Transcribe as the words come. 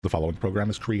The following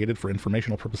program is created for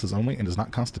informational purposes only and does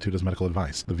not constitute as medical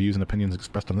advice. The views and opinions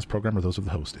expressed on this program are those of the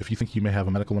host. If you think you may have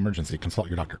a medical emergency, consult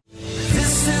your doctor.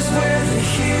 This is where the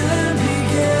healing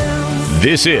begins.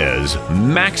 This is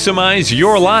Maximize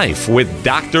Your Life with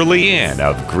Dr. Leanne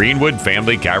of Greenwood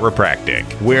Family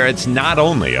Chiropractic, where it's not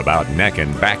only about neck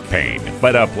and back pain,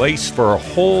 but a place for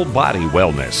whole body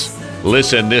wellness.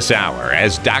 Listen this hour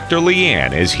as Dr.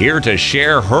 Leanne is here to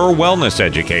share her wellness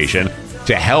education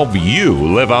to help you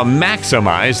live a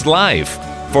maximized life.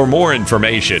 For more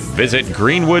information, visit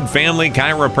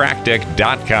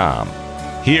greenwoodfamilychiropractic.com.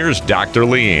 Here's Dr.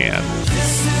 Leanne.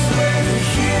 This is where the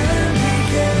healing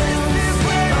begins.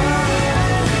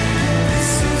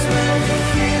 This is where the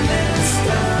healing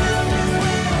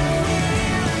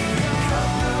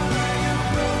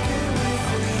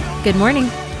starts. Good morning.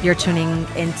 You're tuning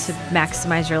into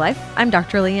Maximize Your Life. I'm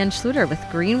Dr. Leanne Schluter with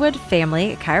Greenwood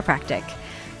Family Chiropractic.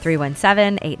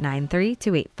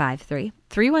 317-893-2853,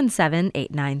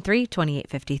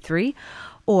 317-893-2853,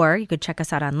 or you could check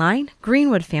us out online,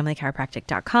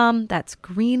 greenwoodfamilychiropractic.com. That's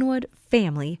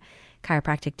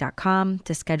greenwoodfamilychiropractic.com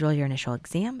to schedule your initial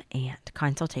exam and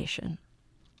consultation.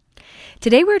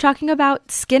 Today we're talking about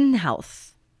skin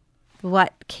health.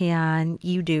 What can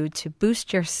you do to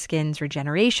boost your skin's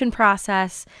regeneration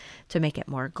process, to make it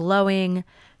more glowing,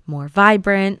 more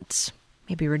vibrant,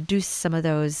 maybe reduce some of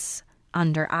those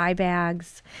under eye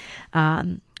bags,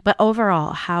 but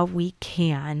overall how we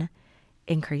can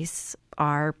increase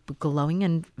our glowing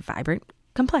and vibrant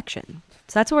complexion.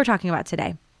 So that's what we're talking about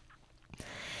today.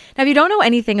 Now, if you don't know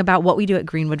anything about what we do at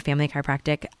Greenwood Family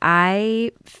Chiropractic,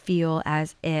 I feel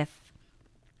as if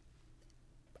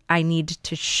I need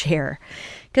to share,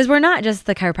 because we're not just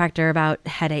the chiropractor about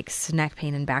headaches, neck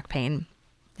pain, and back pain.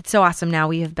 It's so awesome now.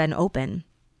 We have been open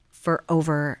for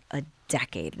over a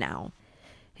decade now.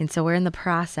 And so we're in the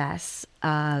process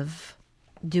of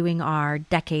doing our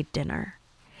decade dinner.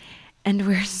 And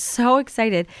we're so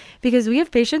excited because we have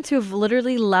patients who have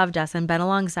literally loved us and been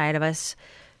alongside of us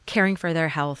caring for their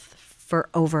health for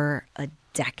over a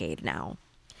decade now.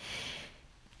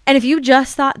 And if you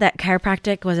just thought that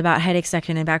chiropractic was about headaches, neck,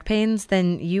 and back pains,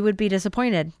 then you would be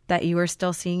disappointed that you are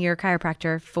still seeing your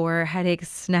chiropractor for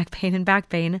headaches, neck pain, and back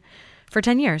pain for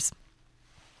 10 years.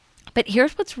 But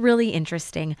here's what's really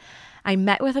interesting. I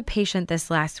met with a patient this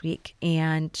last week,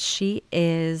 and she's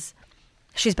been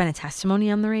a testimony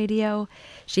on the radio.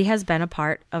 She has been a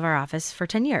part of our office for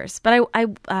 10 years. But I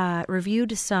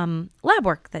reviewed some lab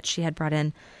work that she had brought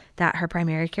in that her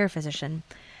primary care physician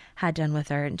had done with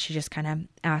her, and she just kind of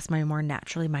asked my more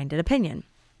naturally minded opinion.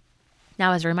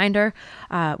 Now, as a reminder,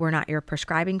 we're not your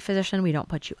prescribing physician. We don't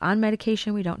put you on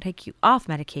medication. We don't take you off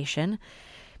medication.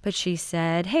 But she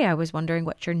said, hey, I was wondering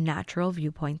what your natural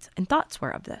viewpoints and thoughts were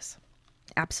of this.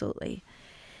 Absolutely.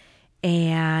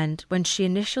 And when she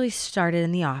initially started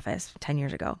in the office 10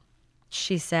 years ago,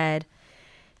 she said,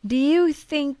 do you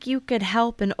think you could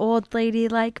help an old lady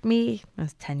like me? That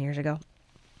was 10 years ago.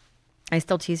 I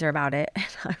still tease her about it. And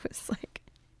I was like,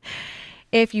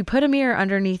 if you put a mirror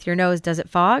underneath your nose, does it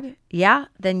fog? Yeah,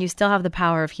 then you still have the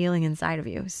power of healing inside of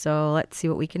you. So let's see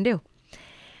what we can do.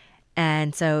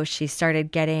 And so she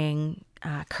started getting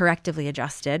correctively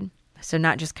adjusted. So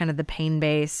not just kind of the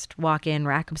pain-based walk in,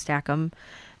 rack 'em, stack 'em,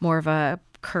 more of a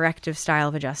corrective style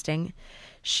of adjusting.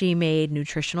 She made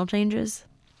nutritional changes.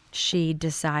 She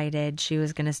decided she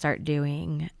was going to start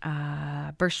doing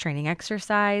burst training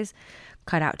exercise,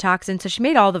 cut out toxins. So she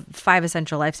made all the 5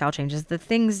 essential lifestyle changes, the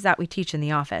things that we teach in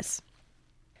the office.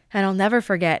 And I'll never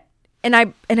forget. And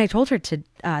I told her to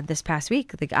this past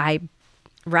week, like I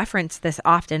reference this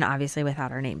often, obviously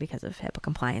without her name because of HIPAA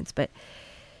compliance, but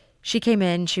she came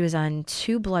in, she was on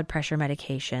 2 blood pressure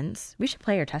medications. We should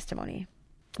play her testimony.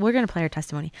 We're going to play her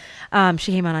testimony.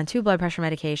 She came on 2 blood pressure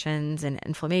medications and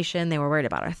inflammation. They were worried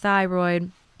about her thyroid,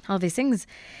 all these things.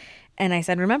 And I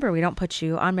said, remember, we don't put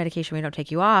you on medication. We don't take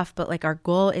you off. But like our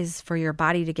goal is for your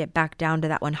body to get back down to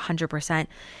that 100%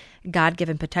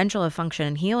 God-given potential of function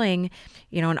and healing.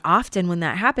 And often when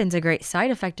that happens, a great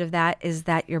side effect of that is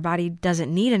that your body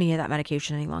doesn't need any of that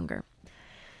medication any longer.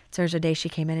 So there's a day she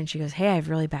came in and she goes, hey, I have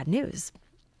really bad news.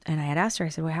 And I had asked her, I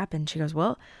said, what happened? She goes,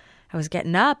 well, I was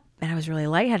getting up and I was really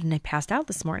lightheaded and I passed out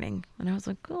this morning. And I was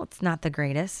like, well, it's not the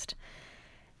greatest.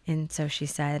 And so she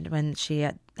said when she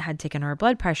had taken her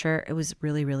blood pressure, it was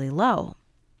really, really low.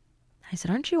 I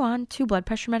said, aren't you on 2 blood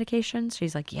pressure medications?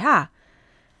 She's like, yeah.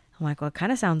 I'm like, well, it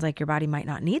kind of sounds like your body might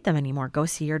not need them anymore. Go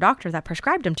see your doctor that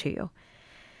prescribed them to you.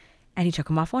 And he took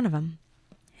them off one of them.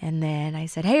 And then I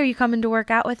said, hey, are you coming to work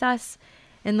out with us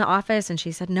in the office? And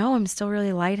she said, no, I'm still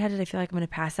really lightheaded. I feel like I'm going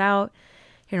to pass out.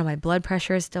 My blood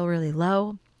pressure is still really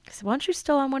low. I said, well, aren't you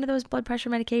still on one of those blood pressure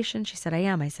medications? She said, I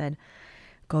am. I said,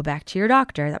 go back to your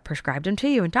doctor that prescribed them to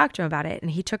you and talk to him about it.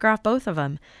 And he took her off both of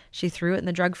them. She threw it in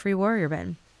the drug-free warrior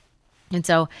bin. And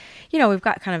so, we've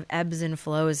got kind of ebbs and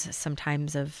flows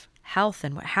sometimes of health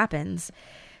and what happens.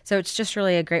 So it's just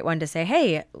really a great one to say,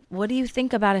 hey, what do you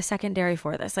think about a secondary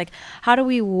for this? Like, how do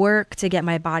we work to get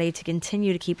my body to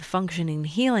continue to keep functioning and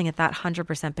healing at that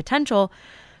 100% potential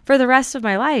for the rest of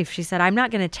my life? She said, I'm not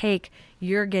going to take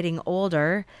you're getting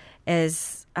older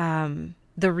as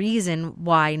the reason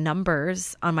why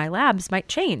numbers on my labs might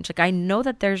change. Like, I know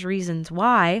that there's reasons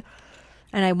why,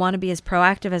 and I want to be as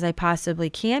proactive as I possibly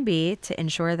can be to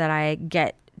ensure that I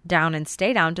get down and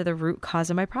stay down to the root cause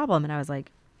of my problem. And I was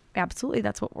like, absolutely,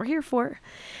 that's what we're here for.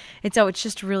 And so it's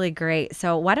just really great.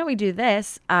 So why don't we do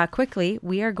this quickly?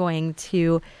 We are going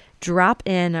to drop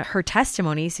in her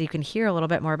testimony so you can hear a little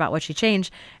bit more about what she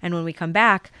changed. And when we come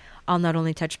back, I'll not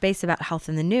only touch base about health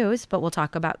in the news, but we'll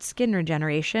talk about skin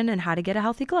regeneration and how to get a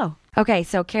healthy glow. Okay,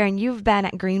 so Karen, you've been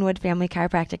at Greenwood Family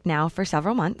Chiropractic now for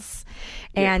several months.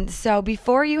 And so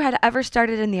before you had ever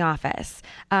started in the office,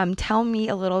 tell me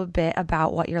a little bit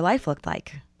about what your life looked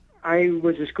like. I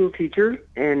was a school teacher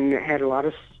and had a lot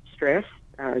of stress,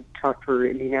 taught for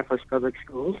Indianapolis Public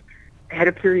Schools. I had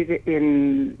a period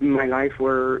in my life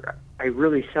where I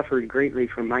really suffered greatly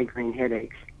from migraine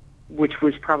headaches, which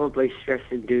was probably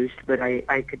stress-induced, but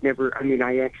I could never,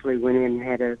 I actually went in and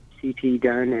had a CT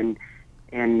done and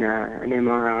an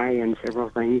MRI and several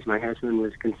things. My husband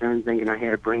was concerned, thinking I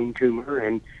had a brain tumor,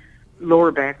 and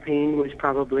lower back pain was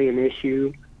probably an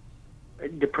issue,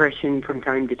 depression from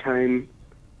time to time,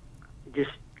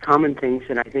 just common things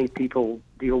that I think people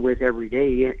deal with every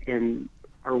day and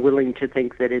are willing to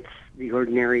think that it's the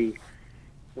ordinary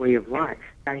way of life.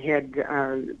 I had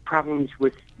problems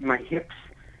with my hips.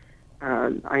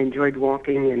 I enjoyed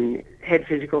walking and had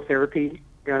physical therapy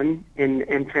done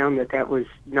and found that was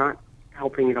not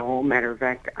helping at all. Matter of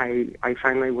fact, I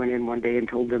finally went in one day and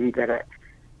told them that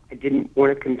I didn't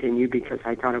want to continue because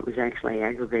I thought it was actually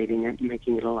aggravating it and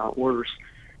making it a lot worse.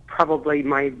 Probably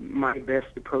my best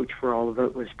approach for all of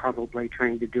it was probably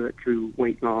trying to do it through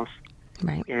weight loss.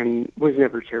 Right. And was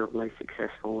never terribly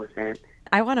successful with that.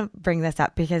 I want to bring this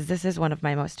up because this is one of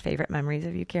my most favorite memories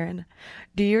of you, Karen.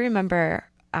 Do you remember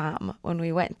when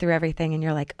we went through everything and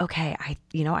you're like, okay, I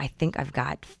think I've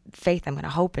got faith. I'm going to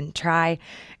hope and try.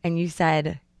 And you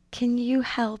said, can you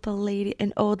help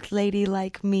an old lady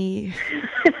like me?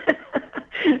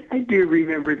 I do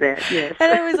remember that, yes.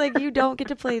 And I was like, you don't get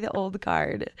to play the old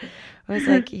card. I was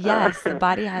like, yes, the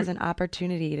body has an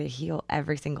opportunity to heal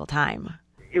every single time.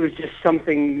 It was just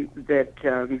something that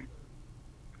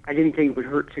I didn't think would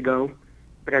hurt to go,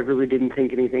 but I really didn't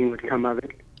think anything would come of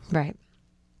it. Right.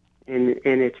 And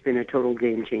it's been a total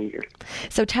game changer.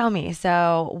 So tell me,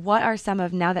 what are some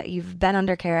of, now that you've been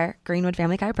under care, Greenwood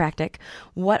Family Chiropractic,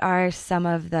 what are some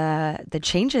of the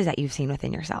changes that you've seen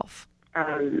within yourself?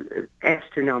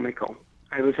 Astronomical.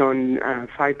 I was on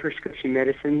 5 prescription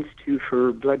medicines, 2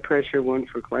 for blood pressure, 1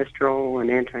 for cholesterol, an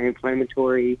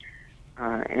anti-inflammatory,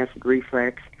 acid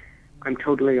reflux. I'm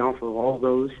totally off of all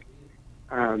those.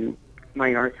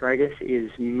 My arthritis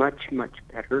is much, much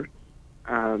better.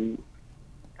 I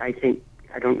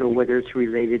don't know whether it's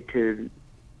related to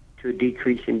a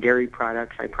decrease in dairy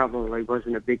products. I probably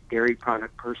wasn't a big dairy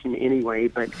product person anyway,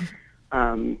 but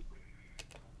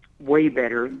way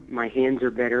better. My hands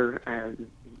are better.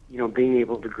 Being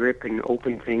able to grip and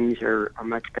open things are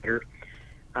much better.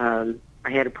 I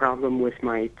had a problem with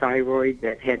my thyroid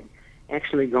that had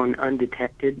actually gone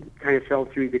undetected, kind of fell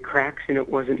through the cracks, and it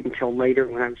wasn't until later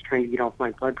when I was trying to get off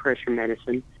my blood pressure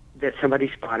medicine that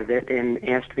somebody spotted it and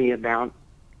asked me about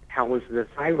how was the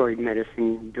thyroid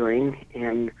medicine doing,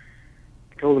 and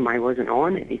I told them I wasn't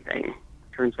on anything.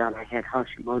 Turns out I had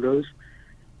Hashimoto's.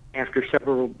 After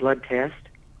several blood tests,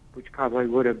 which probably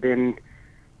would have been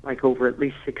like over at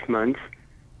least 6 months,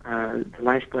 the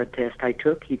last blood test I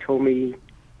took, he told me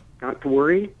not to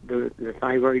worry. The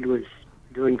thyroid was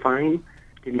doing fine.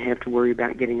 Didn't have to worry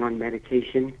about getting on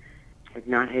medication. Have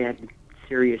not had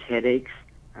serious headaches.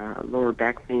 Lower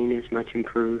back pain is much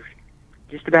improved.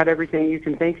 Just about everything you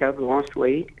can think of. Lost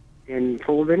weight and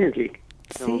full of energy.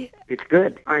 So it's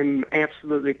good. I'm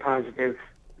absolutely positive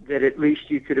that at least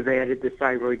you could have added the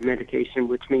thyroid medication,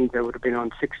 which means I would have been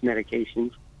on 6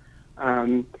 medications.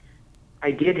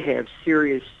 I did have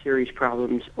serious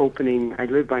problems opening. I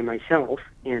live by myself,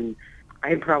 and I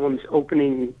had problems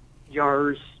opening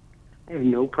jars. I have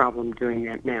no problem doing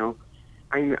that now.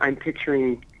 I'm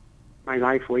picturing my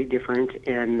life way different,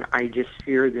 and I just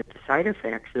fear that the side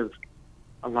effects of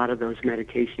a lot of those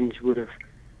medications would have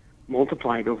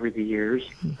multiplied over the years.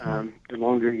 Mm-hmm. The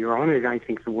longer you're on it, I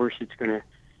think the worse it's going to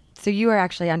So you were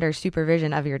actually under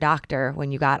supervision of your doctor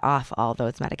when you got off all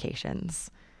those medications.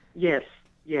 Yes.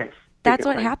 That's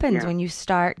what happens when you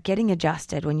start getting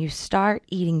adjusted, when you start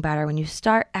eating better, when you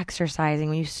start exercising,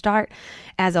 when you start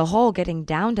as a whole getting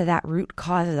down to that root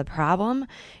cause of the problem.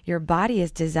 Your body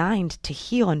is designed to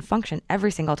heal and function every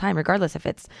single time, regardless if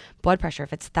it's blood pressure,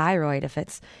 if it's thyroid, if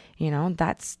it's,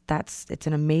 it's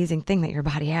an amazing thing that your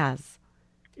body has.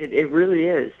 It really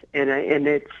is. And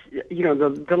it's,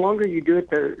 the longer you do it,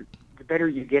 the better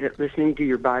you get at listening to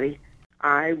your body.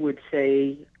 I would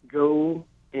say go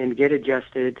and get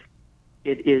adjusted.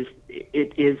 It is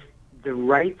the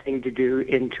right thing to do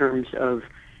in terms of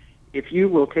if you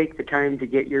will take the time to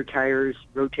get your tires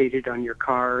rotated on your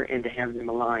car and to have them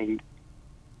aligned.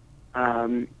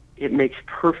 It makes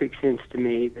perfect sense to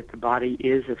me that the body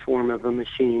is a form of a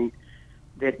machine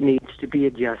that needs to be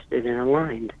adjusted and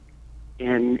aligned.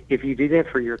 And if you do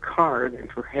that for your car, then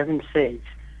for heaven's sakes,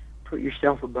 put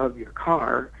yourself above your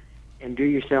car and do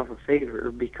yourself a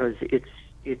favor, because it's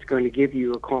going to give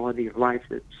you a quality of life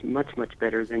that's much, much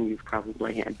better than you've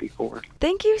probably had before.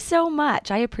 Thank you so much.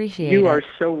 I appreciate it. You are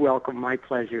so welcome. My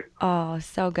pleasure. Oh,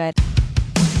 so good.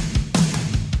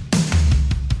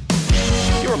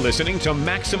 You're listening to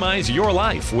Maximize Your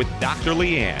Life with Dr.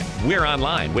 Leanne. We're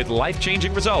online with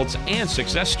life-changing results and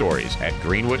success stories at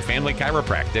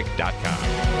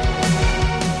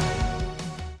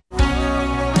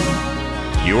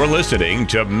greenwoodfamilychiropractic.com. You're listening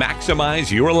to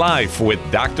Maximize Your Life with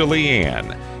Dr.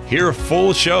 Leanne. Hear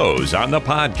full shows on the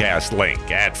podcast link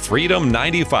at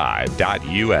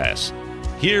freedom95.us.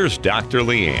 Here's Dr.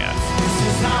 Leanne.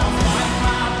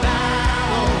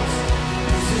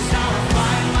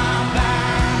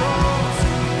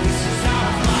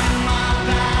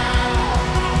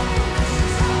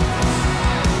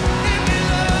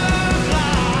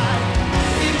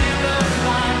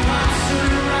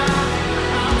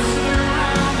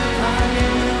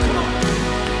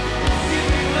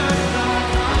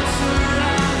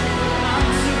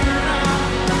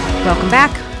 Welcome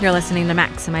back. You're listening to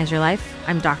Maximize Your Life.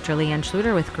 I'm Dr. Leanne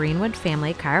Schluter with Greenwood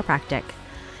Family Chiropractic.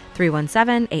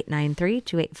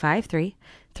 317-893-2853,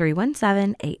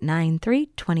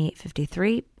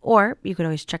 317-893-2853, or you could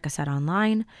always check us out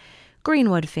online,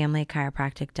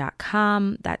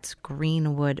 greenwoodfamilychiropractic.com. That's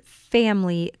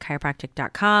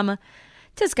greenwoodfamilychiropractic.com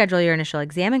to schedule your initial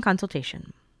exam and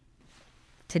consultation.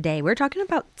 Today, we're talking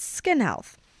about skin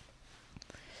health.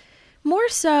 More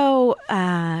so,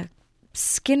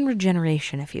 skin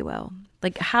regeneration, if you will.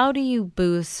 Like, how do you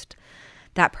boost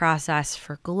that process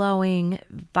for glowing,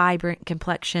 vibrant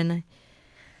complexion?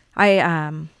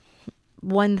 One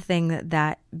thing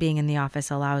that being in the office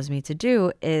allows me to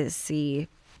do is see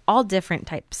all different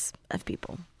types of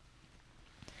people.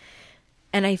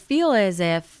 And I feel as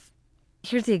if,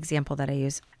 here's the example that I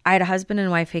use. I had a husband and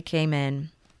wife who came in,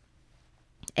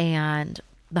 and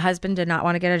the husband did not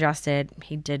want to get adjusted.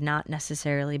 He did not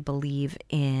necessarily believe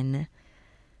in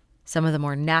some of the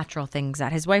more natural things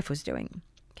that his wife was doing.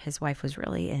 His wife was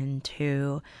really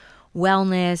into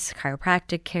wellness,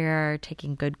 chiropractic care,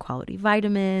 taking good quality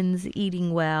vitamins,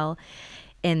 eating well.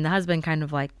 And the husband kind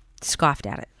of like scoffed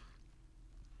at it.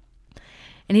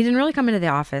 And he didn't really come into the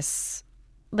office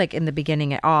like in the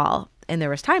beginning at all. And there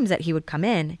was times that he would come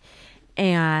in,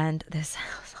 and this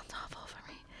sounds awful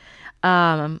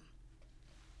for me.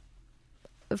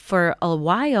 For a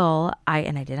while, I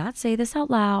did not say this out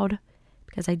loud,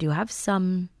 because I do have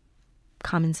some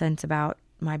common sense about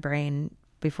my brain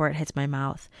before it hits my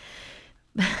mouth.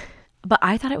 But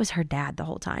I thought it was her dad the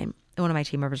whole time. And one of my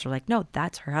team members were like, no,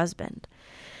 that's her husband.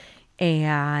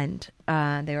 And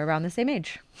they were around the same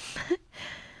age.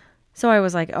 So I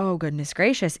was like, oh, goodness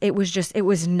gracious. It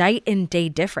was night and day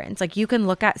difference. Like, you can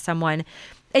look at someone,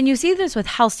 and you see this with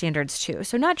health standards too.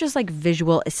 So not just like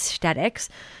visual aesthetics,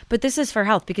 but this is for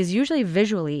health, because usually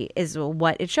visually is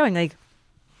what it's showing. Like,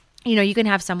 you can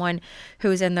have someone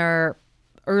who's in their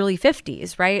early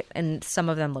 50s, right? And some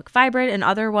of them look vibrant, and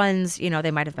other ones, they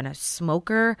might have been a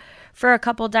smoker for a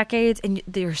couple decades, and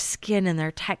their skin and their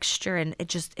texture, and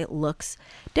it looks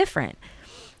different.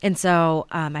 And so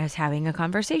I was having a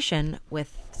conversation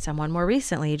with someone more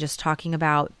recently, just talking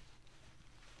about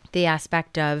the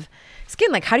aspect of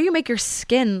skin. Like, how do you make your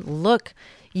skin look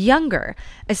younger?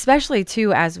 Especially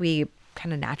too, as we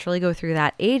kind of naturally go through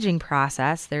that aging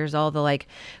process. There's all the like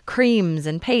creams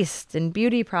and pastes and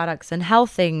beauty products and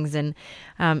health things. And,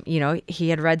 he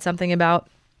had read something about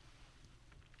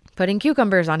putting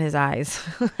cucumbers on his eyes.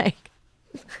 Like,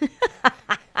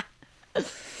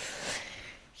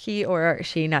 he or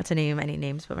she, not to name any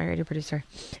names, but my radio producer.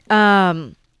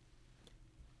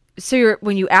 So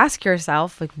when you ask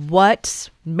yourself, like, what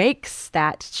makes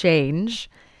that change?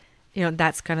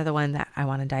 that's kind of the one that I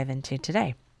want to dive into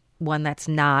today. One that's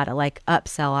not a like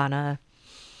upsell on a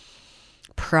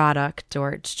product,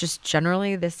 or it's just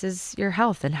generally this is your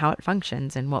health and how it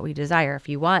functions and what we desire. If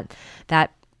you want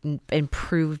that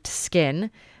improved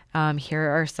skin, here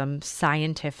are some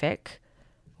scientific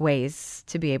ways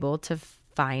to be able to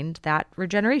find that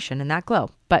regeneration and that glow.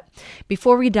 But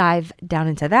before we dive down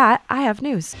into that, I have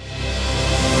news.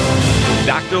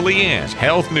 Dr. Leanne's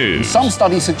Health News. Some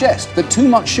studies suggest that too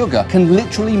much sugar can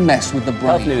literally mess with the brain.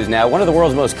 Health news now. One of the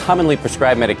world's most commonly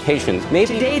prescribed medications.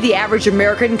 Today, the average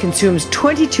American consumes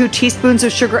 22 teaspoons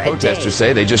of sugar a day. Protesters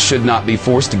say they just should not be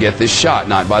forced to get this shot,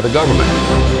 not by the government.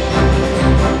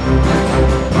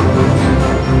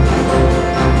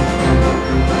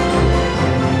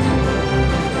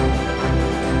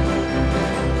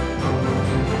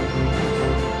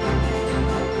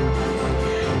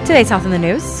 Today's Health in the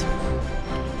News.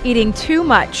 Eating too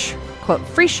much, quote,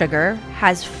 free sugar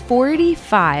has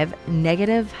 45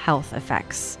 negative health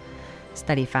effects,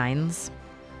 study finds.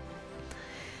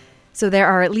 So there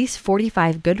are at least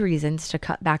 45 good reasons to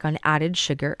cut back on added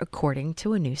sugar, according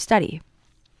to a new study.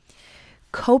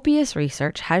 Copious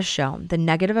research has shown the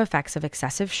negative effects of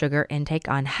excessive sugar intake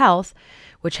on health,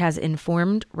 which has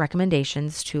informed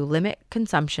recommendations to limit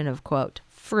consumption of, quote,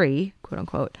 free, quote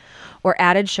unquote, or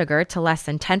added sugar to less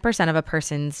than 10% of a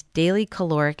person's daily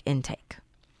caloric intake.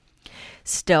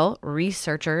 Still,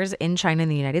 researchers in China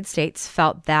and the United States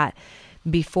felt that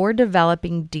before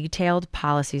developing detailed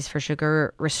policies for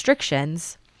sugar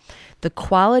restrictions, the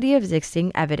quality of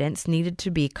existing evidence needed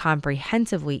to be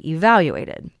comprehensively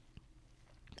evaluated,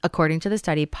 according to the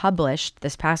study published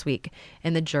this past week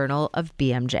in the Journal of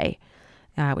BMJ,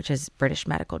 which is British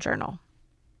Medical Journal.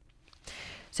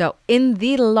 So in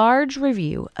the large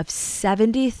review of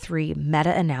 73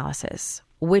 meta-analyses,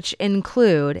 which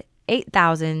include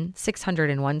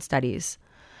 8,601 studies,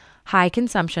 high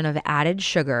consumption of added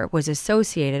sugar was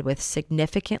associated with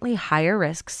significantly higher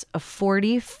risks of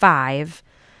 45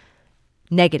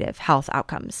 negative health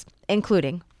outcomes,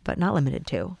 including, but not limited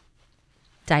to,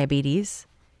 diabetes,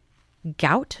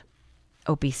 gout,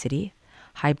 obesity,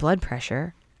 high blood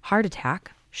pressure, heart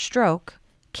attack, stroke,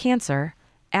 cancer,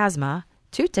 asthma,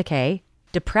 tooth decay,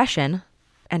 depression,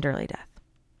 and early death.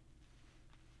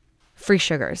 Free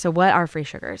sugars. So what are free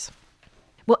sugars?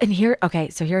 Well,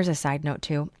 so here's a side note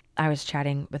too. I was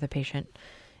chatting with a patient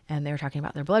and they were talking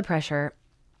about their blood pressure,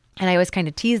 and I always kind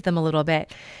of teased them a little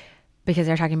bit because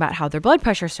they're talking about how their blood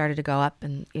pressure started to go up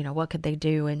and, what could they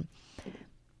do? And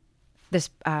this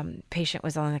patient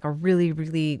was on like a really,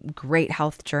 really great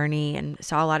health journey and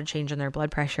saw a lot of change in their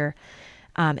blood pressure.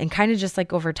 And kind of just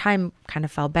like over time kind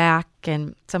of fell back,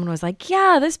 and someone was like,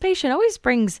 yeah, this patient always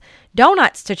brings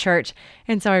donuts to church.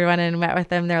 And so I went in and met with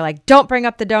them. They're like, don't bring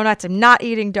up the donuts. I'm not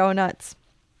eating donuts.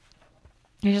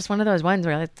 It's just one of those ones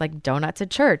where it's like donuts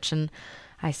at church. And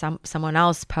I saw someone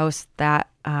else post that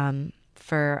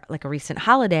for like a recent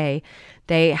holiday,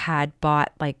 they had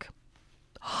bought like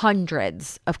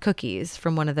hundreds of cookies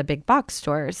from one of the big box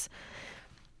stores.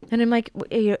 And I'm like,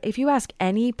 if you ask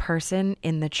any person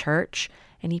in the church,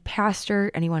 any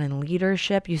pastor, anyone in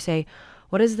leadership, you say,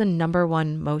 what is the number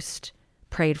one most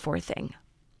prayed for thing?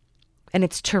 And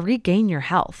it's to regain your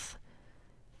health,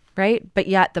 right? But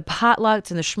yet the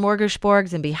potlucks and the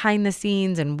smorgasbords and behind the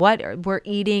scenes and what we're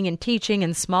eating and teaching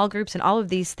and small groups and all of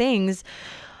these things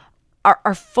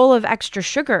are full of extra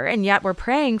sugar, and yet we're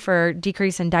praying for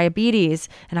decrease in diabetes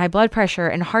and high blood pressure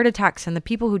and heart attacks and the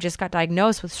people who just got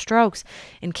diagnosed with strokes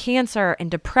and cancer and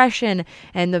depression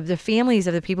and the families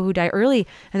of the people who die early.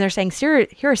 And they're saying, here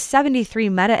are 73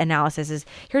 meta-analyses.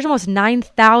 Here's almost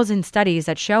 9,000 studies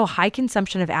that show high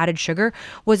consumption of added sugar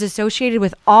was associated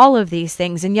with all of these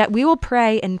things. And yet we will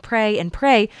pray and pray and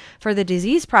pray for the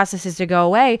disease processes to go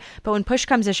away. But when push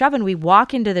comes to shove and we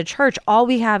walk into the church, all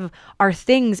we have are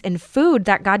things and food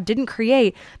that God didn't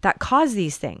create that cause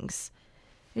these things.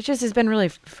 It just has been really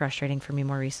frustrating for me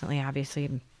more recently.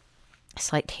 Obviously,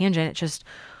 slight tangent. It's just,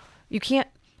 you can't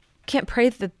pray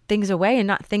the things away and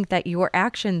not think that your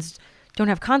actions don't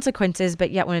have consequences.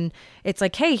 But yet when it's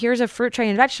like, hey, here's a fruit tray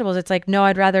and vegetables, it's like, no,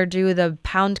 I'd rather do the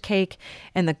pound cake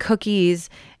and the cookies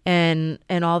and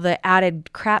all the added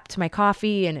crap to my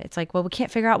coffee. And it's like, well, we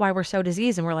can't figure out why we're so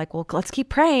diseased. And we're like, well, let's keep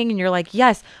praying. And you're like,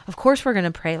 yes, of course we're going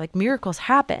to pray. Like miracles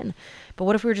happen. But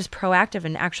what if we were just proactive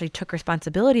and actually took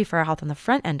responsibility for our health on the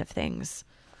front end of things?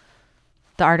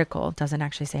 The article doesn't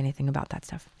actually say anything about that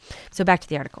stuff. So back to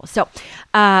the article. So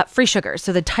free sugars.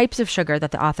 So the types of sugar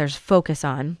that the authors focus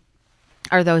on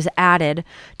are those added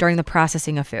during the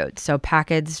processing of food. So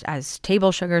packaged as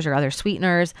table sugars or other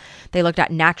sweeteners. They looked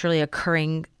at naturally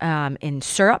occurring in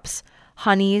syrups,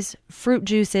 honeys, fruit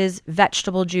juices,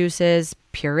 vegetable juices,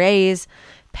 purees,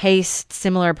 paste,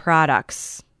 similar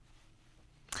products.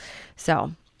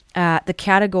 So the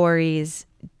categories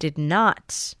did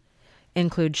not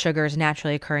include sugars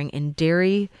naturally occurring in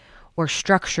dairy or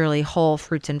structurally whole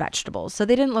fruits and vegetables. So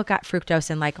they didn't look at fructose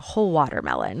in like whole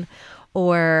watermelon,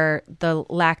 or the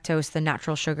lactose, the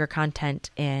natural sugar content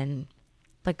in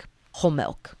like whole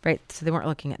milk, right? So they weren't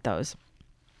looking at those.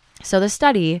 So the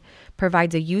study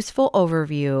provides a useful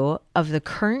overview of the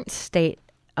current state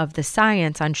of the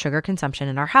science on sugar consumption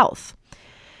in our health,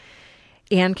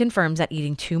 and confirms that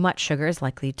eating too much sugar is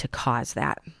likely to cause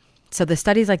that. So the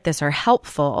studies like this are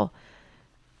helpful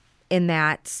in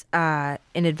that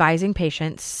in advising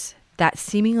patients that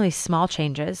seemingly small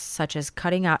changes, such as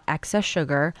cutting out excess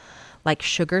sugar, like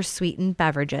sugar-sweetened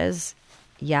beverages,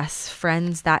 yes,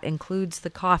 friends, that includes the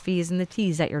coffees and the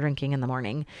teas that you're drinking in the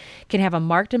morning, can have a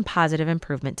marked and positive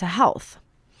improvement to health.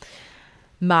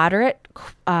 Moderate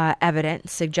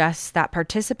evidence suggests that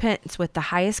participants with the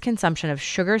highest consumption of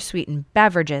sugar-sweetened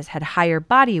beverages had higher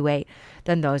body weight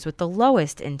than those with the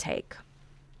lowest intake.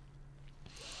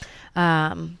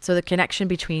 So the connection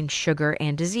between sugar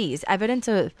and disease. Evidence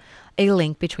of a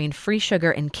link between free sugar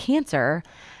and cancer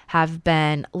have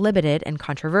been limited and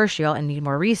controversial and need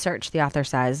more research, the author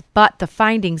says, but the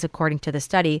findings, according to the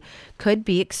study, could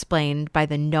be explained by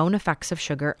the known effects of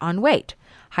sugar on weight.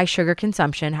 High sugar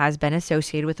consumption has been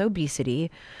associated with obesity,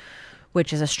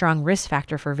 which is a strong risk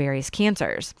factor for various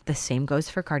cancers. The same goes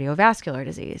for cardiovascular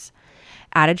disease.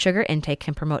 Added sugar intake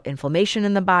can promote inflammation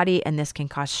in the body, and this can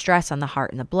cause stress on the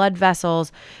heart and the blood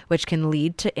vessels, which can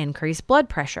lead to increased blood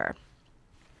pressure.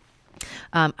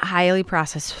 Highly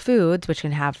processed foods, which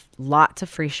can have lots of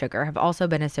free sugar, have also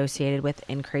been associated with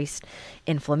increased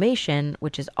inflammation,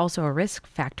 which is also a risk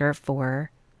factor for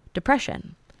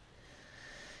depression.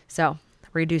 So,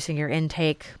 reducing your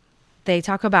intake. They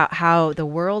talk about how the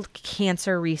World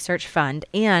Cancer Research Fund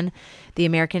and the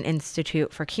American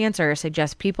Institute for Cancer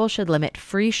suggest people should limit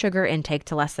free sugar intake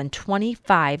to less than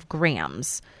 25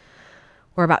 grams,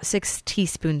 or about 6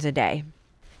 teaspoons a day.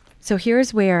 So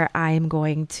here's where I'm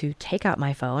going to take out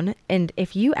my phone. And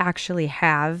if you actually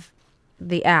have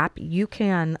the app, you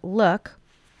can look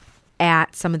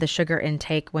at some of the sugar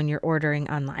intake when you're ordering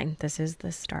online. This is the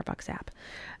Starbucks app.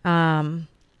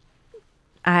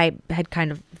 I had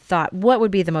kind of thought, what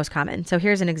would be the most common? So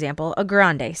here's an example. A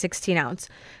grande, 16 ounce,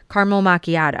 caramel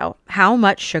macchiato. How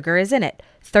much sugar is in it?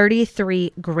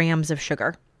 33 grams of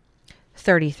sugar.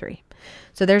 33.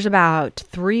 So there's about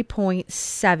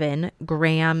 3.7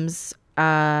 grams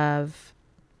of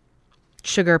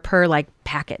sugar per like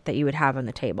packet that you would have on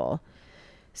the table.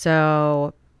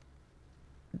 So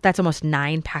that's almost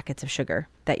 9 packets of sugar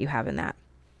that you have in that.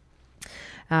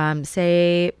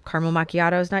 Say caramel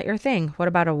macchiato is not your thing. What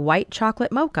about a white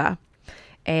chocolate mocha?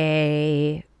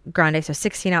 A grande, so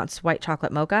 16 ounce white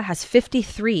chocolate mocha has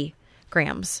 53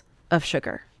 grams of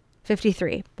sugar.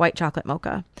 53 white chocolate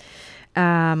mocha.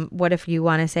 What if you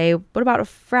want to say, what about a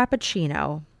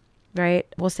frappuccino, right?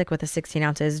 We'll stick with the 16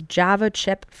 ounces. Java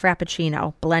chip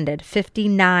frappuccino blended,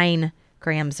 59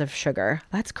 grams of sugar.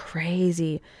 That's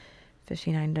crazy.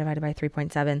 59 divided by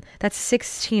 3.7. That's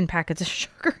 16 packets of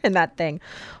sugar in that thing.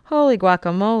 Holy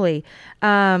guacamole.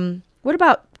 What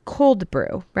about cold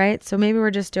brew, right? So maybe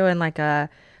we're just doing like a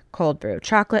cold brew,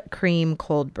 chocolate cream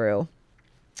cold brew.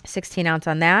 16 ounce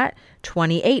on that,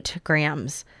 28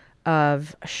 grams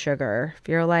of sugar. If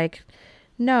you're like,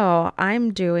 no,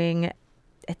 I'm doing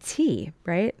a tea,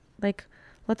 right? Like,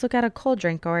 let's look at a cold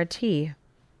drink or a tea.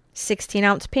 16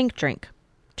 ounce pink drink,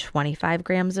 25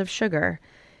 grams of sugar.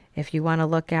 If you want to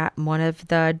look at one of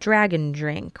the dragon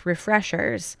drink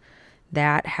refreshers,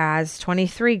 that has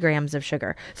 23 grams of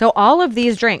sugar. So all of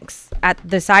these drinks at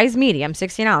the size medium,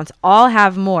 16 ounce, all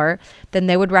have more than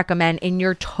they would recommend in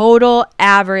your total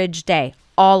average day.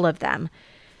 All of them.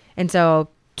 And so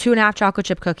 2.5 chocolate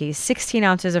chip cookies, 16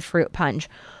 ounces of fruit punch,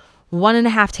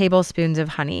 1.5 tablespoons of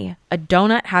honey. A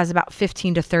donut has about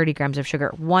 15 to 30 grams of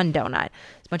sugar. One donut.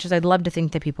 As much as I'd love to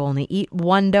think that people only eat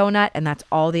one donut and that's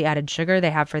all the added sugar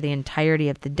they have for the entirety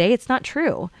of the day, it's not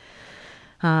true.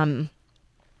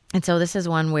 And so this is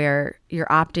one where you're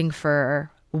opting for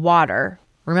water.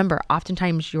 Remember,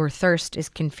 oftentimes your thirst is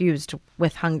confused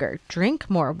with hunger. Drink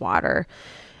more water.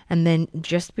 And then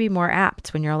just be more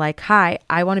apt when you're like, hi,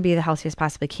 I want to be the healthiest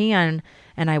possibly can,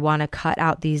 and I want to cut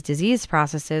out these disease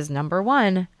processes. Number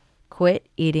 1, quit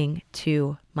eating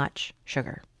too much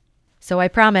sugar. So I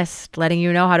promised letting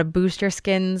you know how to boost your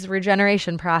skin's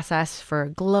regeneration process for a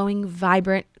glowing,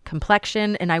 vibrant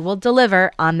complexion, and I will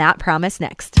deliver on that promise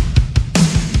next.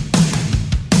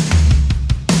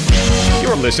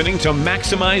 You're listening to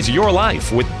Maximize Your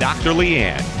Life with Dr.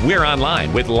 Leanne. We're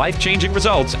online with life-changing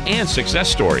results and success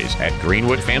stories at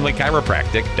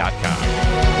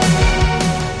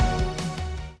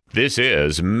greenwoodfamilychiropractic.com. This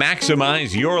is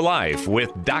Maximize Your Life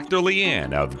with Dr.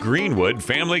 Leanne of Greenwood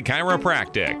Family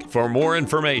Chiropractic. For more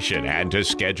information and to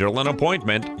schedule an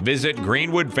appointment, visit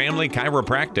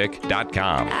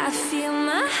greenwoodfamilychiropractic.com. I feel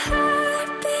my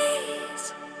heart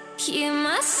beat, hear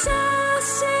my soul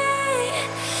say,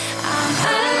 I'm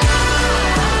alive,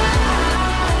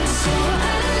 so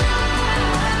alive.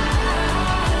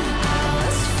 I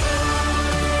was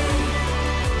falling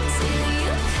till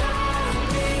you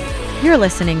caught me. You're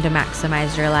listening to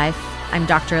Maximize Your Life. I'm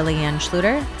Dr. Leanne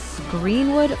Schluter,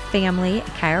 Greenwood Family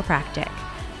Chiropractic.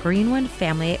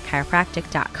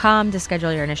 greenwoodfamilychiropractic.com to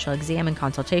schedule your initial exam and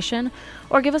consultation,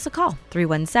 or give us a call,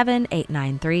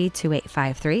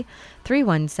 317-893-2853,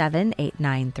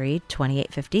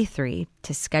 317-893-2853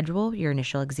 to schedule your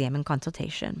initial exam and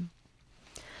consultation.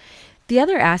 The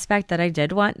other aspect that I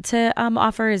did want to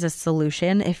offer is a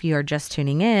solution if you are just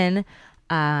tuning in.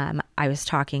 I was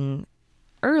talking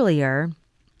earlier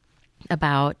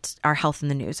about our health in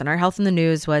the news. And our health in the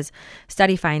news was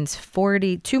study finds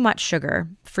too much sugar,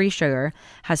 free sugar,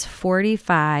 has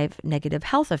 45 negative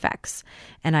health effects.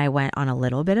 And I went on a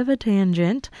little bit of a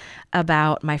tangent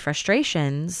about my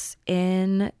frustrations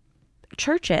in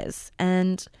churches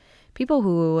and people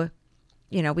who,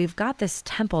 we've got this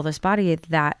temple, this body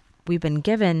that we've been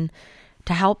given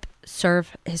to help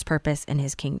serve his purpose in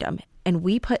his kingdom. And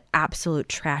we put absolute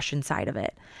trash inside of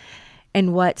it.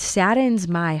 And what saddens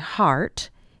my heart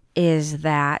is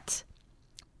that,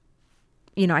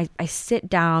 I sit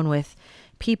down with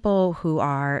people who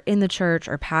are in the church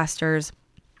or pastors,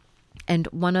 and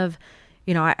one of,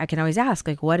 I can always ask,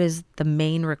 like, what is the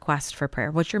main request for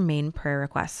prayer? What's your main prayer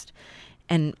request?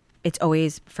 And it's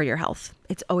always for your health.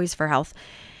 It's always for health.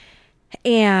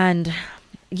 And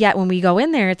yet when we go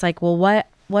in there, it's like, well, what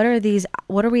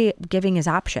are we giving as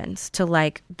options to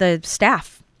like the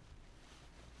staff?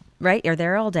 Right? You're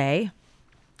there all day.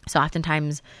 So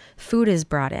oftentimes food is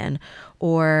brought in,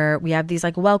 or we have these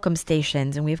like welcome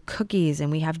stations, and we have cookies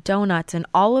and we have donuts and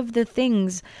all of the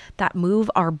things that move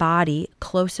our body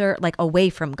closer, like away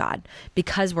from God,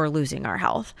 because we're losing our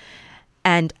health.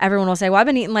 And everyone will say, well, I've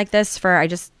been eating like this I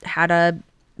just had a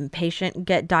patient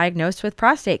get diagnosed with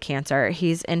prostate cancer.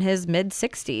 He's in his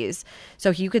mid-60s.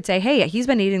 So you could say, hey, he's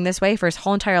been eating this way for his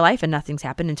whole entire life and nothing's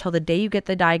happened until the day you get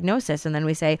the diagnosis. And then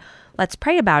we say, let's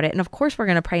pray about it. And of course we're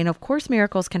going to pray. And of course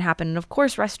miracles can happen. And of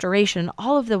course restoration,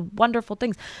 all of the wonderful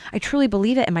things. I truly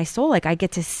believe it in my soul. Like I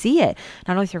get to see it,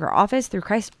 not only through our office, through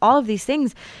Christ, all of these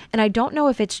things. And I don't know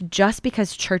if it's just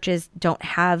because churches don't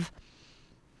have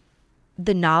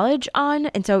the knowledge on.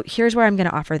 And so here's where I'm going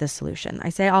to offer the solution. I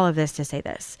say all of this to say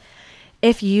this.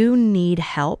 If you need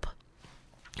help,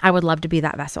 I would love to be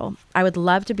that vessel. I would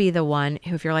love to be the one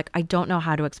who, if you're like, I don't know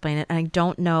how to explain it and I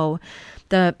don't know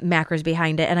the macros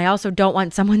behind it. And I also don't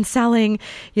want someone selling,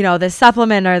 the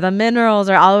supplement or the minerals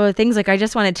or all of the things. Like, I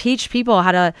just want to teach people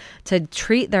how to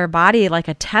treat their body like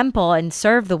a temple and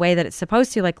serve the way that it's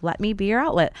supposed to. Like, let me be your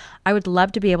outlet. I would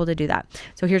love to be able to do that.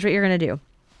 So here's what you're going to do.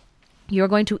 You're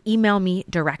going to email me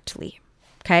directly.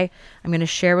 Okay. I'm going to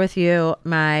share with you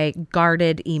my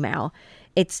guarded email.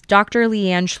 It's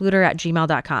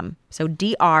drleanneschluter@gmail.com. So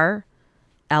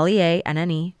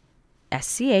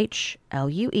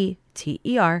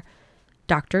DrLeanneSchluter,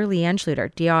 Dr. Leanne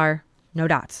Schluter, Dr. No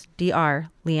dots, Dr.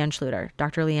 Leanne Schluter,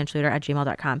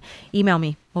 drleanneschluter@gmail.com. Email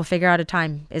me. We'll figure out a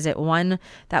time. Is it one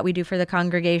that we do for the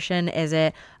congregation? Is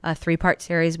it a 3-part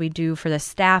series we do for the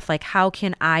staff? Like, how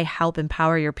can I help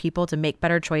empower your people to make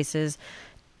better choices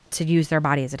to use their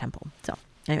body as a temple? So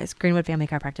anyways,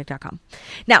 greenwoodfamilychiropractic.com.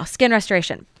 Now, skin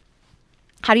restoration.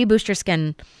 How do you boost your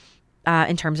skin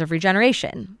in terms of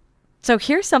regeneration? So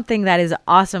here's something that is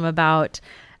awesome about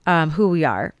who we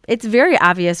are. It's very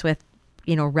obvious with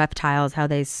reptiles, how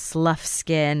they slough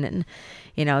skin and,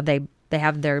 they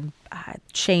have their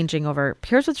changing over.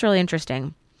 Here's what's really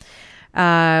interesting.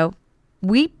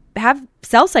 We have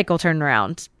cell cycle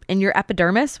turnaround, and your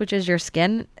epidermis, which is your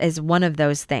skin, is one of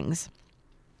those things.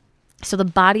 So the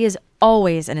body is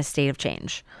always in a state of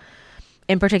change.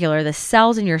 In particular, the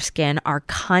cells in your skin are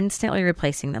constantly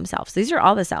replacing themselves. These are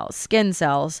all the cells: skin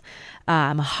cells,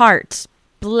 heart,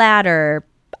 bladder,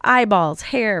 eyeballs,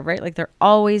 hair, right? Like, they're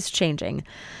always changing.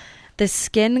 The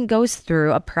skin goes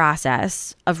through a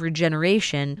process of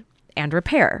regeneration and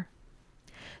repair.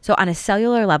 So on a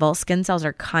cellular level, skin cells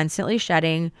are constantly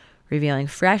shedding, revealing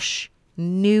fresh,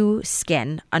 new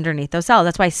skin underneath those cells.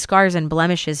 That's why scars and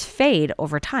blemishes fade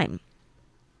over time.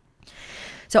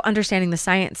 So understanding the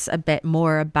science a bit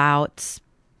more about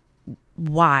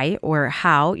why or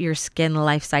how your skin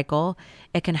life cycle,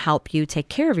 it can help you take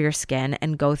care of your skin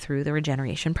and go through the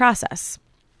regeneration process.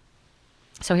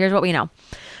 So here's what we know.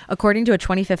 According to a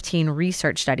 2015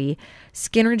 research study,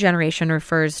 skin regeneration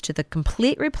refers to the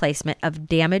complete replacement of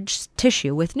damaged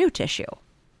tissue with new tissue.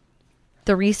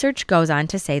 The research goes on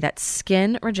to say that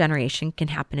skin regeneration can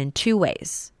happen in two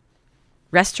ways: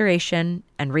 restoration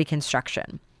and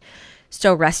reconstruction.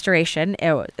 So restoration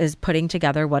is putting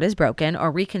together what is broken,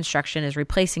 or reconstruction is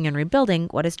replacing and rebuilding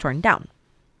what is torn down.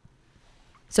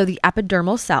 So the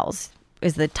epidermal cells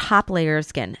is the top layer of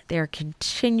skin. They are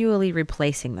continually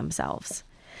replacing themselves.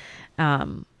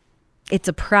 It's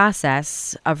a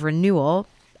process of renewal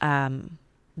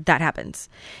that happens.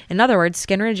 In other words,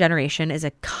 skin regeneration is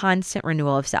a constant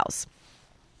renewal of cells.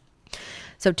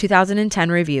 So 2010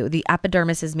 review, the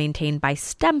epidermis is maintained by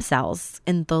stem cells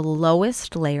in the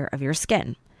lowest layer of your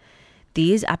skin.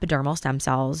 These epidermal stem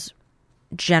cells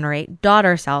generate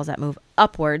daughter cells that move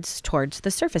upwards towards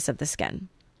the surface of the skin.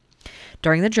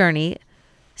 During the journey,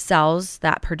 cells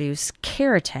that produce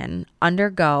keratin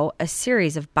undergo a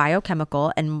series of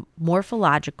biochemical and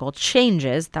morphological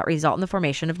changes that result in the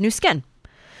formation of new skin.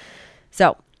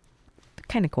 So,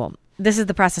 kind of cool. This is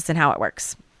the process and how it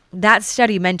works. That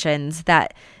study mentions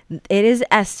that it is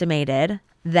estimated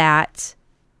that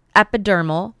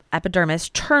epidermis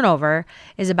turnover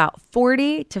is about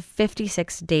 40 to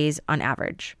 56 days on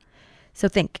average. So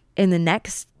think, in the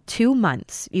next 2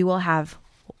 months, you will have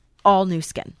all new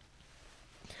skin.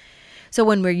 So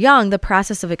when we're young, the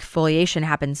process of exfoliation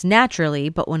happens naturally,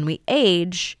 but when we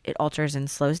age, it alters and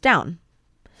slows down.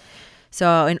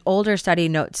 So an older study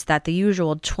notes that the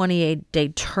usual 28-day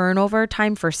turnover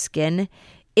time for skin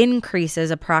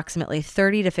increases approximately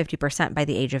 30 to 50% by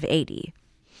the age of 80.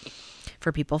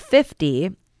 For people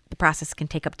 50, the process can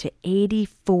take up to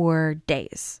 84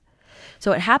 days.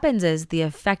 So what happens is the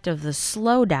effect of the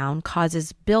slowdown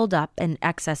causes buildup and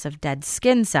excess of dead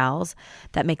skin cells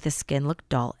that make the skin look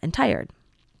dull and tired.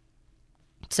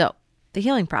 So the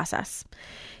healing process.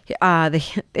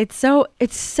 It's so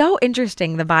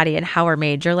interesting, the body and how we're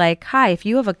made. You're like, hi, if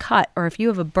you have a cut or if you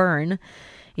have a burn,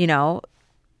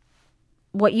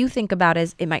 what you think about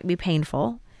is it might be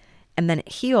painful, and then it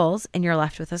heals and you're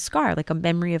left with a scar, like a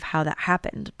memory of how that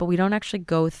happened. But we don't actually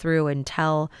go through and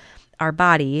tell our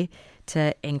body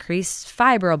to increase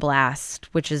fibroblast,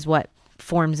 which is what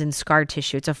forms in scar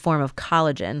tissue. It's a form of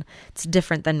collagen. It's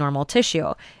different than normal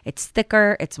tissue. It's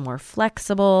thicker. It's more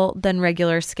flexible than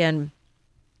regular skin.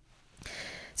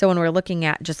 So when we're looking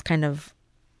at just kind of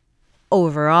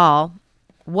overall,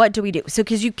 what do we do? So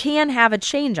because you can have a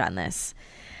change on this.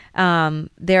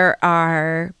 There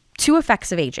are two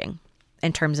effects of aging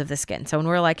in terms of the skin. So when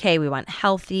we're like, hey, we want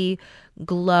healthy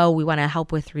glow, we want to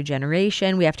help with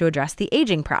regeneration, we have to address the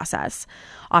aging process.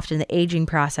 Often the aging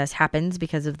process happens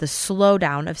because of the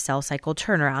slowdown of cell cycle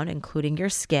turnaround, including your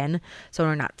skin. So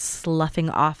we're not sloughing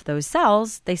off those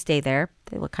cells. They stay there.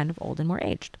 They look kind of old and more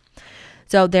aged.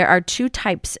 So there are two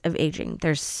types of aging.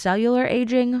 There's cellular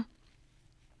aging,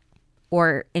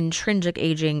 or intrinsic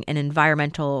aging, and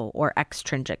environmental or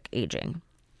extrinsic aging,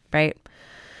 right?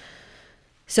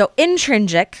 So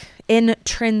intrinsic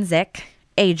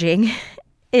aging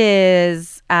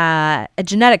is a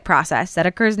genetic process that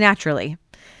occurs naturally,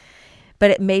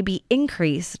 but it may be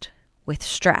increased with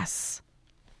stress.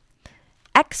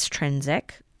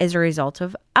 Extrinsic is a result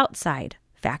of outside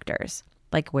factors,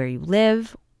 like where you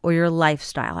live or your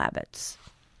lifestyle habits.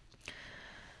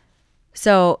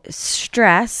 So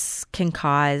stress can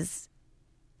cause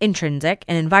intrinsic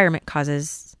and environment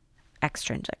causes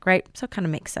extrinsic, right? So it kind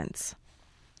of makes sense.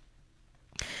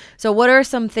 So what are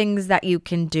some things that you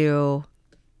can do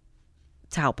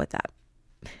to help with that?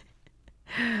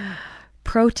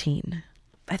 Protein.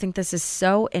 I think this is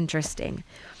so interesting.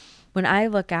 When I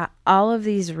look at all of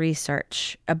these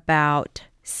research about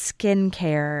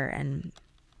skincare and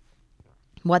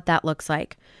what that looks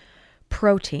like,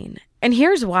 protein. And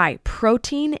here's why.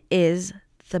 Protein is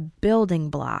the building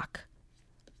block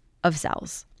of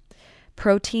cells.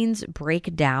 Proteins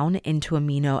break down into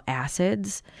amino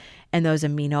acids, and those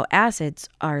amino acids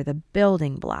are the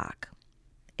building block.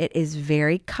 It is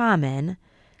very common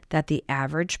that the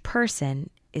average person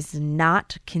is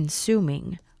not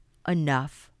consuming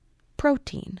enough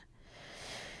protein.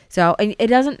 So it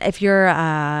doesn't, if you're,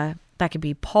 that could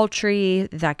be poultry,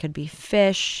 that could be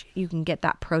fish. You can get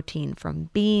that protein from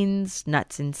beans,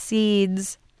 nuts, and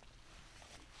seeds.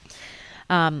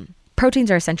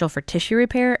 Proteins are essential for tissue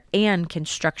repair and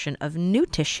construction of new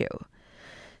tissue.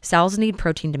 Cells need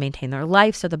protein to maintain their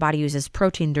life, so the body uses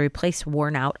protein to replace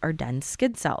worn out or dense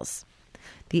skin cells.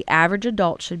 The average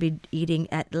adult should be eating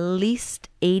at least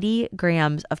 80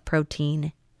 grams of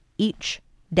protein each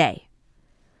day.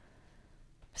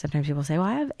 Sometimes people say, well,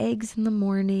 I have eggs in the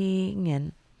morning,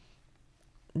 and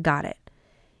got it.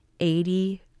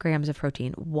 80 grams of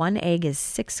protein. One egg is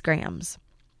 6 grams.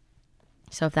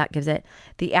 So if that gives it,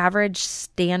 the average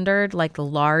standard, like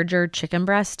larger chicken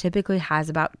breast typically has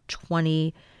about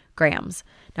 20 grams.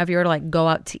 Now, if you were to like go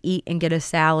out to eat and get a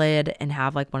salad and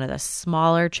have like one of the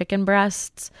smaller chicken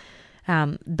breasts,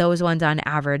 those ones on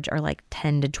average are like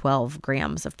 10 to 12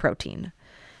 grams of protein.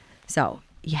 So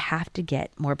you have to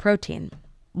get more protein.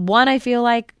 One, I feel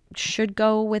like should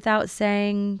go without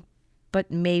saying,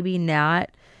 but maybe not.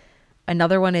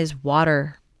 Another one is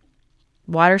water.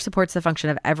 Water supports the function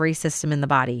of every system in the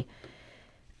body.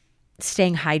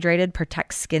 Staying hydrated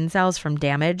protects skin cells from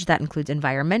damage. That includes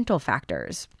environmental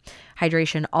factors.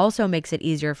 Hydration also makes it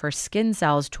easier for skin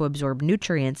cells to absorb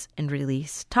nutrients and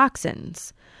release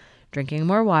toxins. Drinking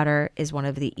more water is one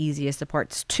of the easiest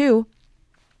supports too.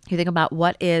 You think about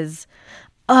what is,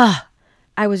 I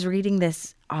was reading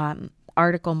this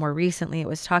article more recently. It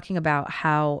was talking about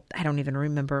how, I don't even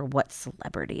remember what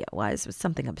celebrity it was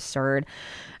something absurd,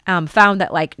 found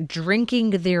that like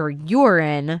drinking their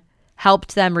urine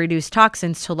helped them reduce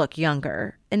toxins to look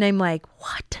younger. And I'm like,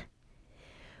 what?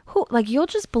 Who, like, you'll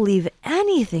just believe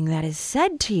anything that is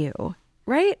said to you,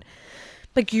 right?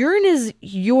 Like, urine is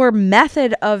your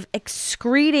method of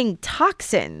excreting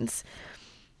toxins.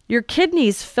 Your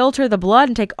kidneys filter the blood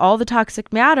and take all the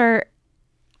toxic matter,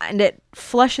 and it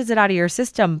flushes it out of your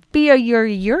system via your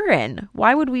urine.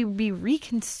 Why would we be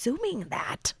reconsuming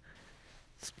that?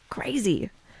 It's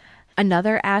crazy.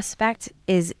 Another aspect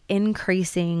is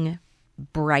increasing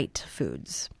bright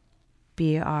foods.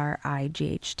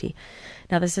 BRIGHT.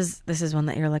 Now this is one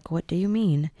that you're like, what do you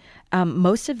mean?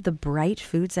 Most of the bright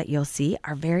foods that you'll see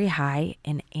are very high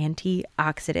in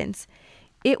antioxidants.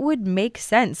 It would make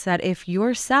sense that if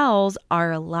your cells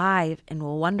are alive and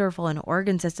wonderful and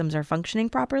organ systems are functioning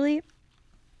properly,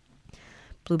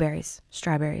 blueberries,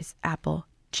 strawberries, apple,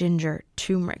 ginger,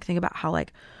 turmeric, think about how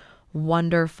like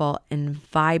wonderful and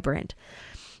vibrant.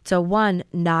 So one,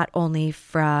 not only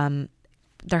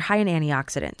they're high in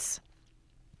antioxidants.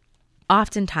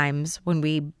 Oftentimes when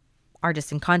we are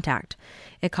just in contact,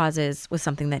 it causes, with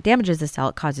something that damages the cell,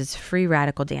 it causes free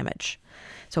radical damage.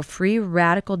 So free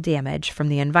radical damage from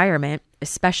the environment,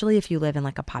 especially if you live in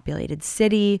like a populated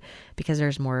city, because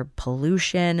there's more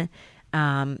pollution,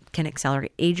 can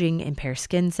accelerate aging, impair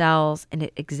skin cells, and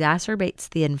it exacerbates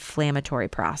the inflammatory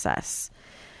process.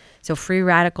 So free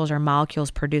radicals are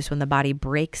molecules produced when the body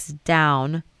breaks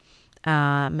down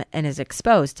and is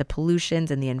exposed to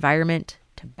pollutions in the environment,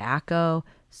 tobacco,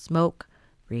 smoke,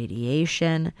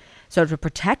 radiation. So to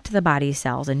protect the body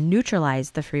cells and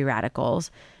neutralize the free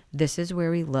radicals, this is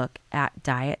where we look at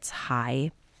diets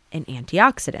high in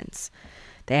antioxidants.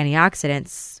 The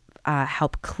antioxidants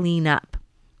help clean up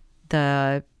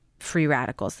the free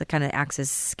radicals that kind of acts as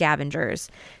scavengers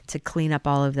to clean up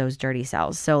all of those dirty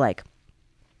cells. So like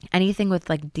anything with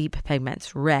like deep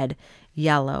pigments, red,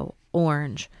 yellow,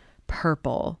 orange,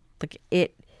 purple, like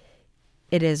it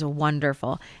is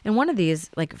wonderful. And one of these,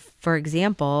 like for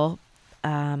example,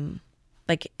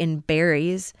 like in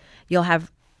berries, you'll have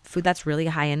food that's really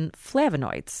high in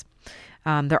flavonoids.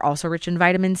 They're also rich in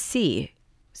vitamin C.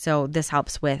 So this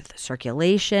helps with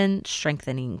circulation,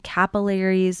 strengthening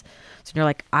capillaries. So you're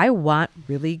like, I want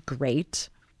really great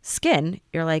skin.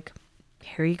 You're like,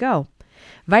 here you go.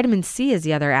 Vitamin C is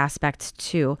the other aspect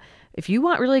too. If you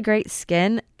want really great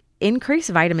skin, increase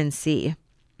vitamin C.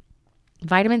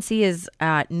 Vitamin C is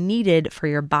needed for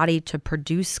your body to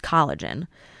produce collagen.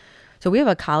 So we have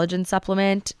a collagen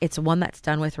supplement. It's one that's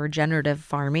done with regenerative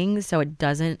farming, so it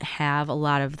doesn't have a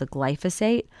lot of the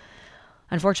glyphosate.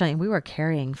 Unfortunately, we were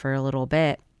carrying for a little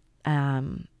bit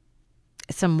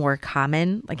some more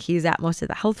common, like he's at most of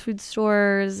the health food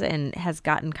stores and has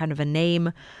gotten kind of a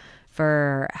name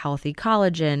for healthy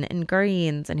collagen and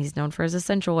greens, and he's known for his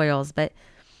essential oils, but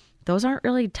those aren't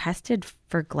really tested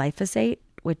for glyphosate,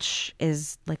 which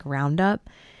is like Roundup.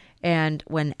 And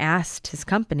when asked his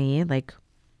company, like,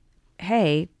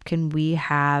 hey, can we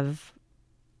have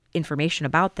information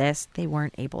about this? They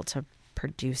weren't able to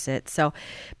produce it. So,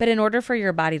 but in order for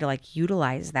your body to like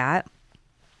utilize that,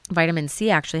 vitamin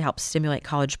C actually helps stimulate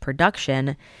collagen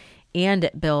production, and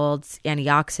it builds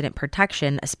antioxidant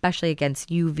protection, especially against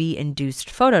UV induced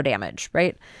photo damage,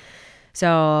 right?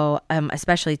 So,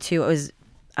 especially too, it was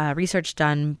research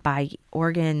done by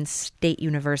Oregon State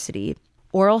University.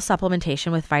 Oral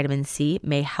supplementation with vitamin C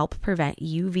may help prevent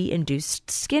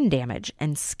UV-induced skin damage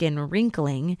and skin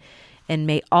wrinkling, and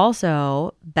may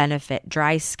also benefit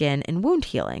dry skin and wound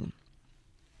healing.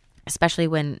 especially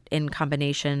when in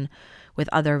combination with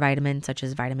other vitamins such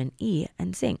as vitamin E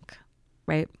and zinc,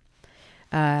 right?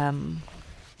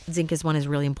 Zinc is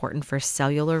really important for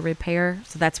cellular repair.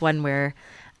 So that's one where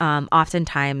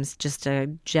oftentimes just a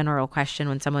general question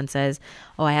when someone says,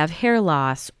 oh, I have hair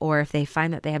loss, or if they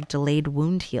find that they have delayed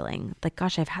wound healing, like,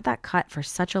 gosh, I've had that cut for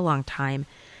such a long time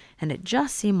and it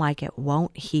just seemed like it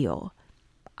won't heal.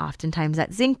 Oftentimes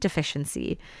that's zinc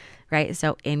deficiency, right?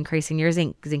 So increasing your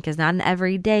zinc. Zinc is not an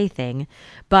everyday thing,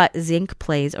 but zinc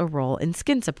plays a role in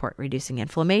skin support, reducing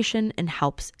inflammation, and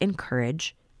helps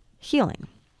encourage healing.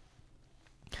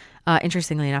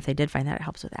 Interestingly enough, they did find that it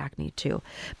helps with acne too.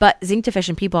 But zinc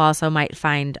deficient people also might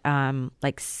find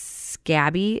like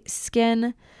scabby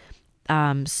skin,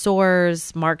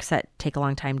 sores, marks that take a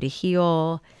long time to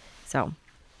heal. So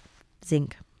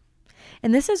zinc.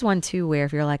 And this is one too where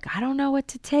if you're like, I don't know what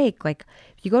to take, like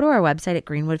if you go to our website at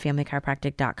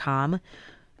greenwoodfamilychiropractic.com,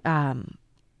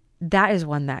 that is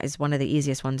one of the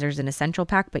easiest ones. There's an essential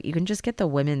pack, but you can just get the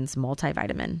women's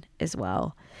multivitamin as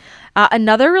well.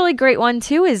 Another really great one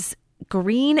too is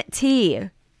green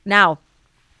tea. Now,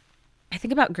 I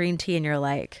think about green tea and you're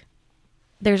like,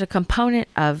 there's a component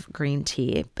of green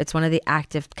tea. It's one of the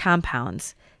active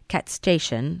compounds,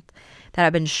 quetzalcoatl, that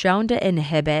have been shown to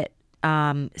inhibit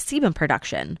sebum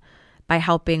production by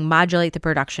helping modulate the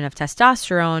production of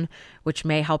testosterone, which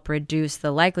may help reduce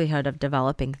the likelihood of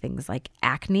developing things like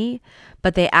acne.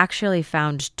 But they actually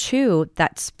found too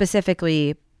that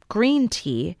specifically green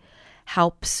tea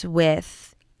helps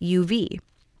with UV.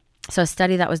 So a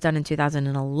study that was done in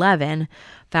 2011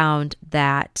 found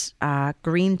that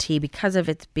green tea, because of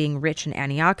its being rich in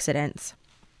antioxidants,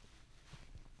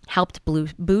 helped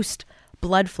boost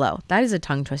blood flow. That is a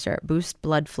tongue twister. Boost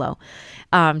blood flow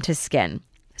to skin.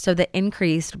 So the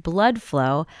increased blood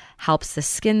flow helps the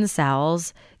skin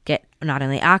cells get not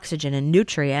only oxygen and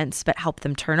nutrients, but help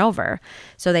them turn over.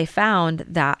 So they found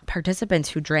that participants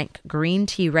who drank green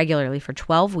tea regularly for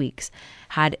 12 weeks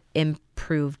had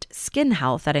improved skin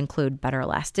health that include better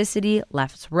elasticity,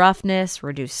 less roughness,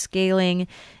 reduced scaling,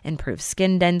 improved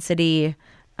skin density.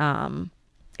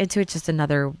 It's just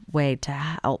another way to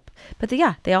help. But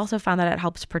they also found that it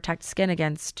helps protect skin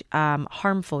against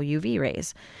harmful UV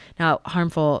rays. Now,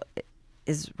 harmful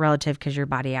is relative because your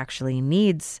body actually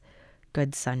needs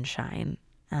good sunshine.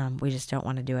 We just don't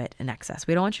want to do it in excess.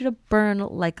 We don't want you to burn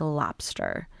like a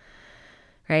lobster,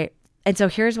 right? And so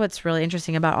here's what's really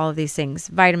interesting about all of these things.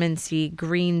 Vitamin C,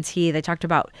 green tea. They talked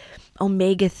about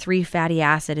omega-3 fatty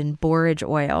acid and borage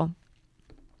oil.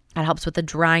 That helps with the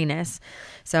dryness.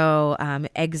 So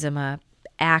eczema,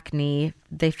 acne,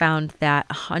 they found that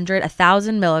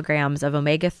 1,000 milligrams of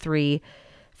omega-3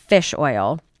 fish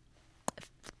oil,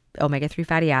 omega-3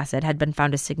 fatty acid, had been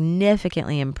found to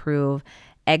significantly improve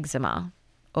eczema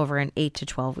over an 8 to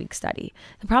 12 week study.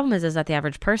 The problem is that the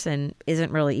average person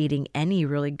isn't really eating any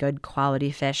really good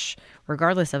quality fish,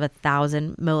 regardless of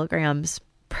 1,000 milligrams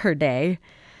per day.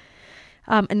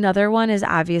 Another one is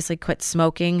obviously quit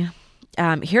smoking.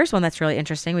 Here's one that's really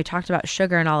interesting. We talked about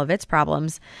sugar and all of its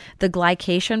problems. The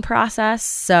glycation process.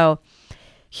 So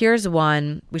here's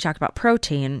one. We talked about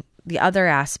protein. The other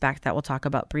aspect that we'll talk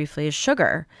about briefly is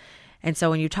sugar. And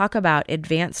so when you talk about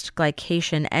advanced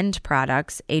glycation end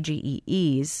products,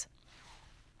 AGEs,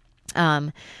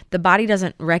 the body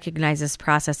doesn't recognize this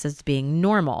process as being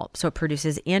normal. So it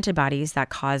produces antibodies that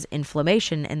cause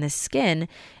inflammation in the skin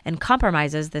and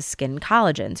compromises the skin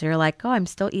collagen. So you're like, oh, I'm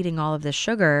still eating all of this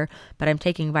sugar, but I'm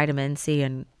taking vitamin C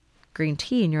and green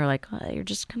tea. And you're like, oh, you're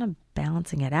just kind of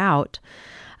balancing it out.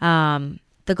 The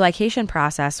glycation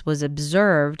process was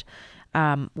observed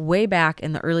way back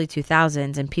in the early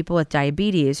 2000s in people with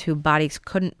diabetes whose bodies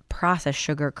couldn't process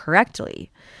sugar correctly.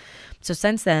 So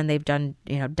since then, they've done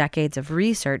decades of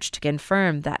research to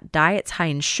confirm that diets high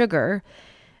in sugar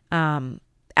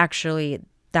actually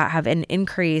that have an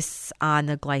increase on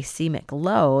the glycemic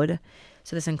load.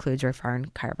 So this includes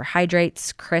refined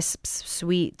carbohydrates, crisps,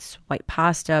 sweets, white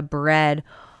pasta, bread,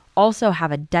 also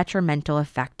have a detrimental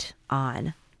effect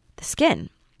on the skin.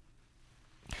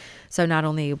 So not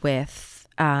only with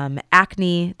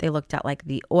acne, they looked at like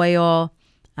the oil,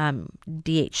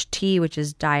 DHT, which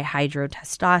is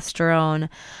dihydrotestosterone.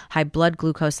 High blood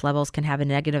glucose levels can have a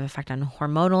negative effect on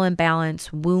hormonal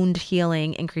imbalance, wound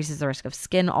healing, increases the risk of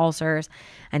skin ulcers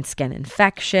and skin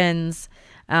infections.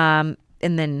 And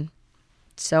then,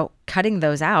 so cutting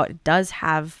those out does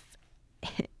have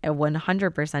a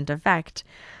 100% effect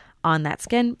on that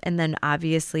skin. And then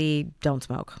obviously don't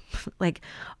smoke. Like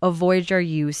avoid your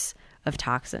use of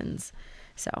toxins.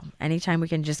 So anytime we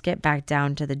can just get back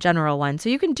down to the general one. So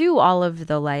you can do all of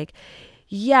the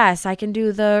yes, I can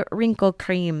do the wrinkle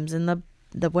creams and the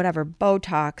the whatever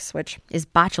Botox, which is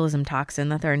botulism toxin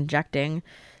that they're injecting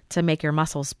to make your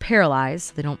muscles paralyzed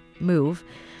so they don't move.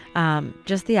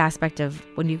 Just the aspect of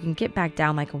when you can get back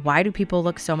down, like, why do people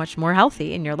look so much more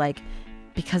healthy? And you're like,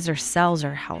 because their cells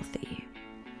are healthy.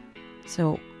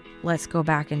 So let's go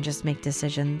back and just make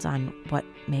decisions on what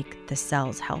make the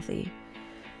cells healthy.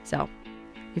 So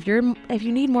if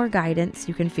you need more guidance,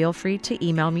 you can feel free to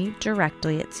email me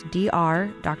directly. It's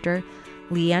Dr.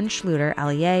 Leanne Schlueter,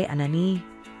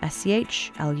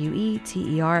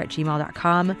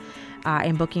 LeanneSchlueter@gmail.com.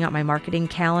 I'm booking out my marketing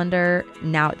calendar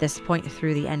now at this point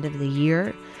through the end of the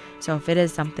year. So if it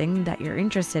is something that you're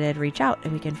interested in, reach out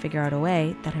and we can figure out a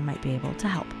way that I might be able to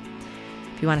help.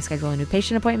 If you want to schedule a new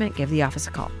patient appointment, give the office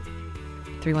a call.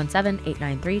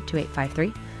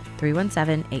 317-893-2853,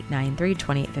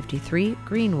 317-893-2853,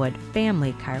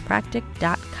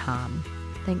 greenwoodfamilychiropractic.com.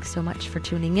 Thanks so much for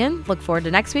tuning in. Look forward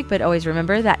to next week, but always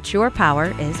remember that your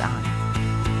power is on.